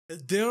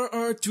There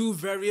are two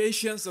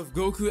variations of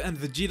Goku and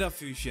Vegeta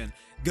fusion,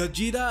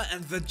 Gogeta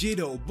and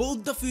Vegito.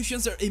 Both the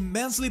fusions are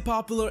immensely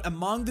popular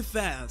among the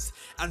fans,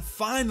 and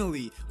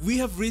finally, we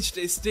have reached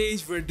a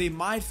stage where they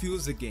might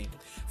fuse again.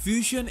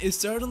 Fusion is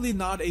certainly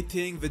not a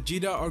thing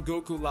Vegeta or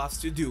Goku loves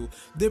to do.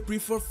 They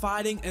prefer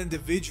fighting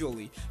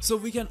individually, so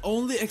we can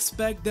only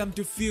expect them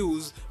to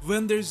fuse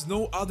when there's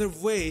no other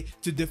way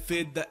to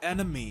defeat the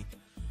enemy.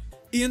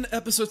 In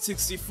episode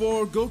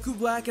 64, Goku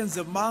Black and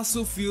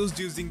Zamasu fused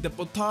using the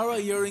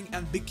Potara earring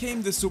and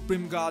became the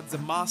Supreme God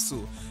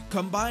Zamasu.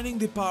 Combining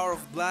the power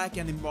of Black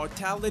and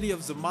immortality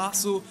of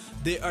Zamasu,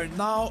 they are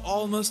now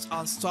almost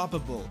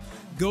unstoppable.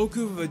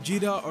 Goku,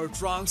 Vegeta or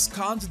Trunks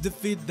can't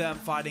defeat them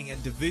fighting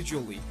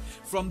individually.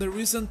 From the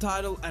recent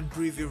title and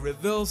preview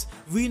reveals,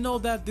 we know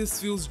that this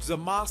fused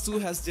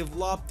Zamasu has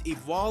developed a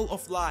Wall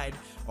of Light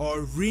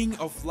or Ring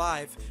of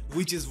Life,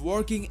 which is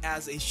working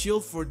as a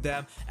shield for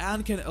them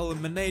and can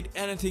eliminate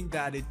anything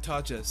that it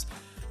touches.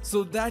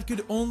 So that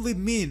could only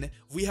mean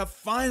we have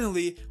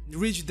finally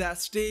reached that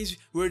stage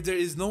where there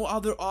is no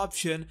other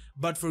option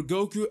but for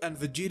Goku and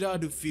Vegeta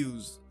to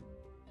fuse.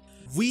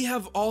 We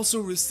have also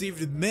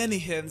received many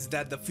hints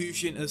that the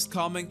fusion is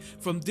coming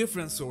from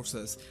different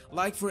sources,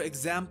 like for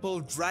example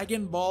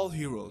Dragon Ball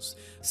heroes.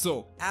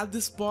 So at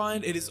this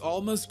point it is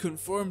almost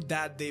confirmed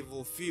that they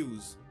will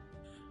fuse.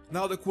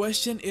 Now the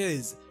question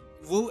is,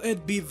 will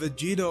it be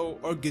Vegito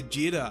or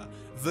Gogeta?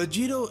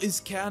 Vegito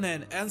is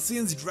canon, and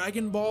since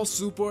Dragon Ball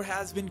Super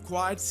has been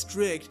quite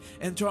strict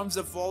in terms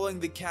of following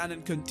the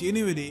canon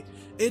continuity,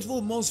 it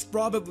will most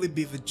probably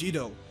be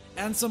Vegito,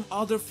 and some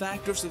other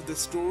factors of the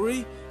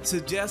story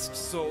suggest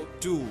so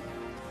too.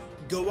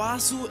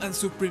 Gowasu and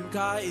Supreme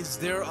Kai is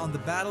there on the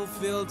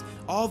battlefield.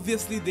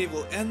 Obviously they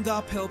will end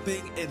up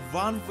helping in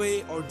one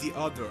way or the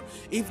other.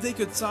 If they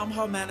could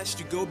somehow manage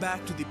to go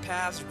back to the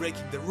past,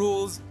 breaking the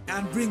rules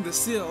and bring the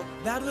seal,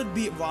 that would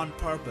be one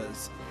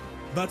purpose.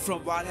 But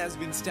from what has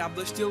been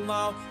established till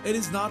now, it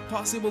is not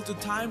possible to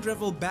time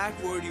travel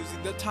backward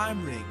using the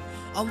time ring.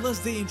 Unless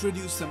they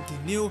introduce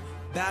something new,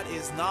 that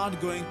is not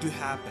going to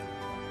happen.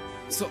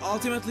 So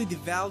ultimately the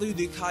value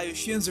the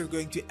Kaioshins are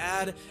going to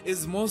add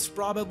is most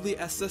probably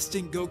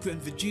assisting Goku and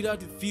Vegeta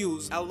to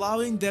fuse,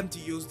 allowing them to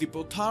use the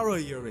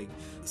Potara earring.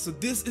 So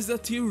this is a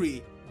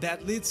theory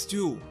that leads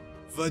to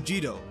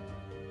Vegito.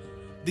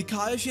 The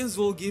Kaioshins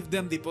will give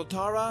them the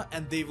Potara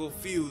and they will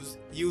fuse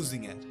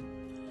using it.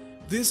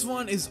 This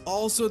one is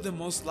also the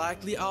most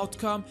likely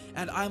outcome,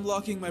 and I'm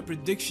locking my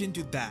prediction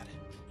to that.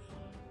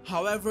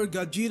 However,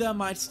 Gogeta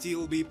might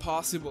still be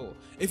possible.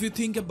 If you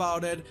think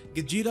about it,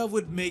 Gogeta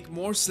would make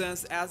more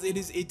sense as it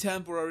is a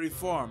temporary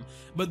form,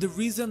 but the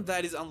reason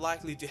that is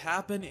unlikely to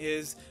happen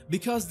is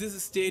because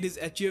this state is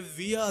achieved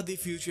via the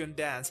fusion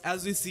dance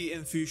as we see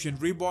in Fusion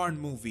Reborn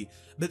movie.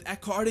 But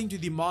according to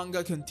the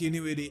manga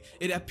continuity,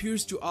 it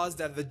appears to us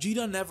that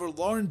Vegeta never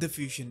learned the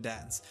fusion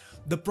dance.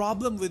 The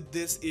problem with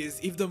this is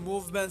if the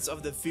movements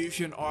of the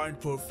fusion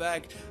aren't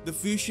perfect, the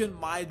fusion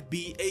might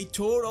be a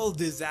total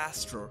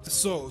disaster.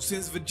 So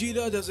since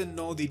Vegeta doesn't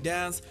know the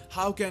dance,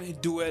 how can he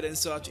do it in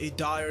such a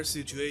dire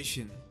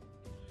situation?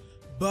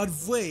 But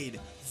wait,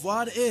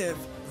 what if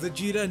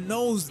Vegeta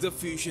knows the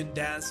fusion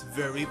dance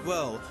very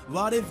well?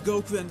 What if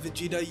Goku and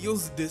Vegeta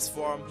used this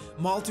form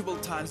multiple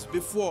times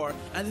before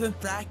and even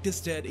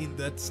practiced it in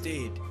that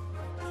state?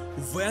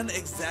 When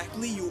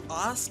exactly, you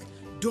ask?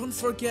 Don't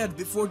forget,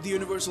 before the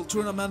Universal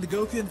Tournament,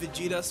 Goku and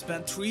Vegeta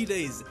spent 3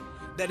 days,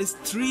 that is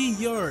 3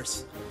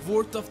 years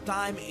worth of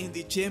time in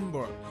the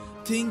chamber.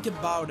 Think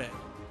about it.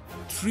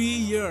 3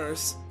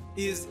 years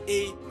is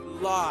a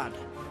lot.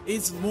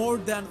 It's more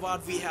than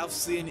what we have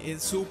seen in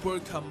Super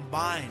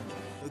combined.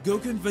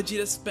 Goku and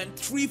Vegeta spent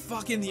 3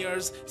 fucking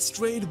years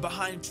straight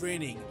behind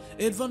training.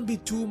 It won't be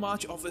too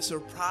much of a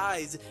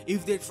surprise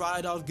if they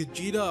tried out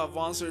Gogeta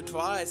once or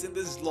twice in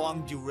this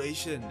long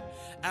duration.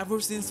 Ever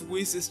since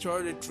Whis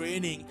started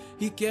training,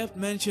 he kept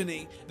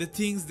mentioning the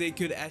things they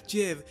could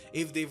achieve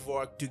if they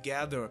worked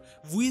together.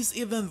 Whis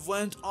even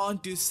went on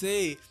to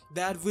say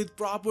that with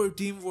proper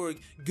teamwork,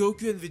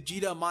 Goku and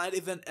Vegeta might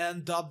even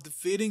end up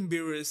defeating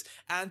Beerus,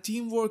 and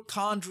teamwork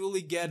can't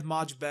really get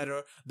much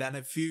better than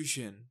a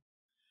fusion.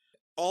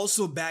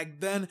 Also back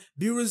then,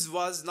 Beerus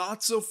was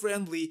not so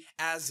friendly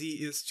as he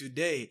is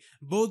today.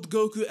 Both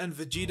Goku and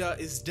Vegeta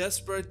is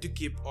desperate to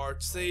keep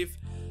Earth safe,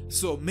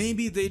 so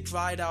maybe they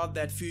tried out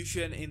that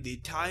fusion in the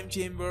time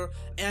chamber,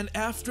 and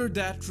after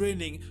that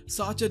training,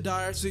 such a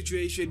dire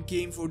situation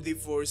came for the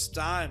first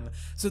time.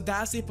 So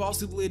that's a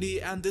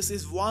possibility, and this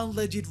is one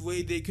legit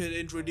way they could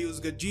introduce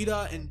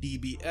Gogeta in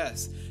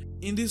DBS.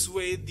 In this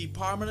way, the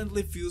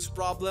permanently fused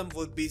problem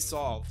would be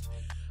solved.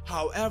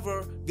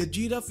 However,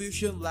 Gogeta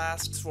fusion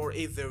lasts for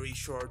a very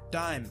short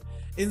time.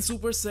 In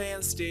Super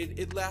Saiyan state,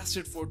 it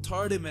lasted for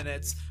 30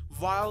 minutes,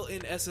 while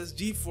in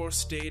SSG Force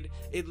state,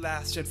 it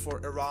lasted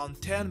for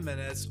around 10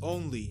 minutes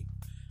only.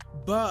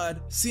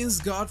 But since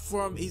God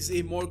form is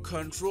a more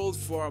controlled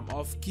form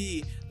of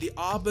ki, the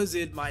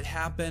opposite might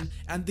happen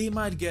and they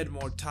might get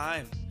more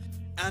time.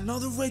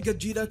 Another way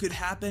Gogeta could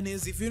happen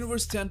is if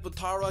Universe 10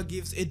 Potara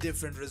gives a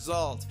different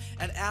result,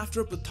 and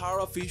after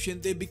Potara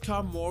fusion they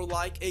become more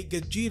like a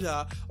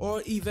Gogeta,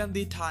 or even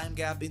the time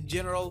gap in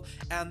general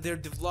and their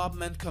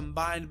development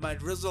combined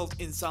might result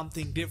in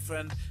something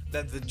different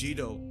than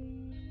Vegito.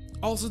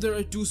 Also, there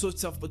are two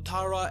sorts of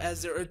Potara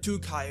as there are two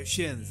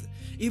Kaioshins.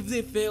 If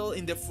they fail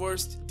in the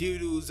first due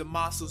to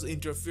Zamasu's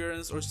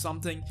interference or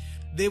something,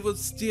 they would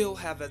still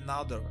have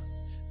another.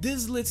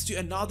 This leads to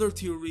another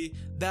theory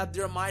that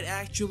there might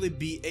actually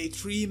be a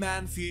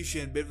three-man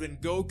fusion between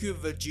Goku,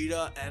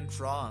 Vegeta and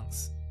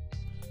Trunks.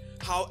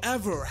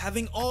 However,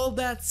 having all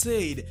that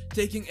said,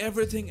 taking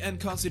everything in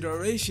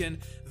consideration,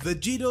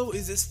 Vegito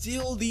is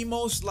still the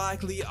most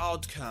likely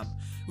outcome.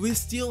 We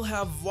still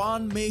have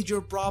one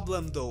major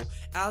problem though,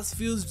 as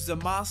Fused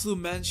Zamasu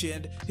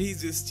mentioned, he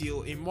is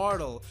still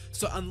immortal,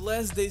 so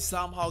unless they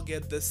somehow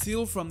get the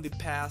seal from the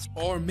past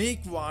or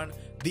make one,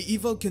 the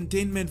evil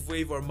containment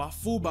wave or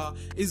Mafuba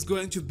is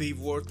going to be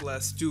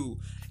worthless too.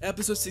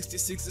 Episode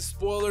 66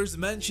 spoilers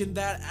mention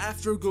that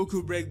after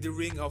Goku breaks the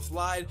Ring of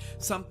Light,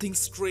 something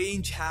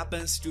strange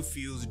happens to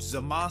Fused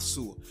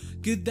Zamasu.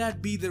 Could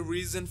that be the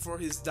reason for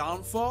his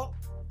downfall?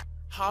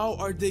 How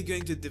are they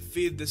going to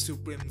defeat the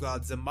Supreme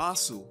God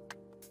Zamasu?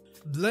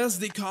 Bless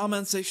the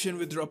comment section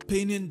with your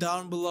opinion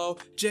down below.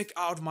 Check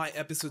out my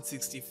episode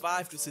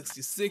 65 to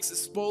 66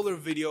 spoiler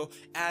video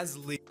as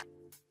linked.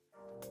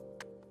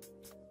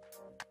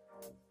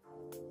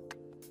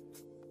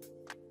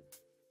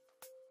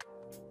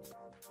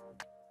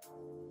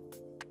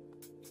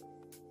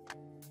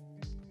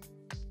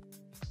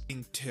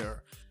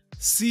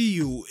 See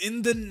you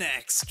in the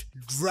next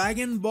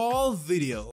Dragon Ball video.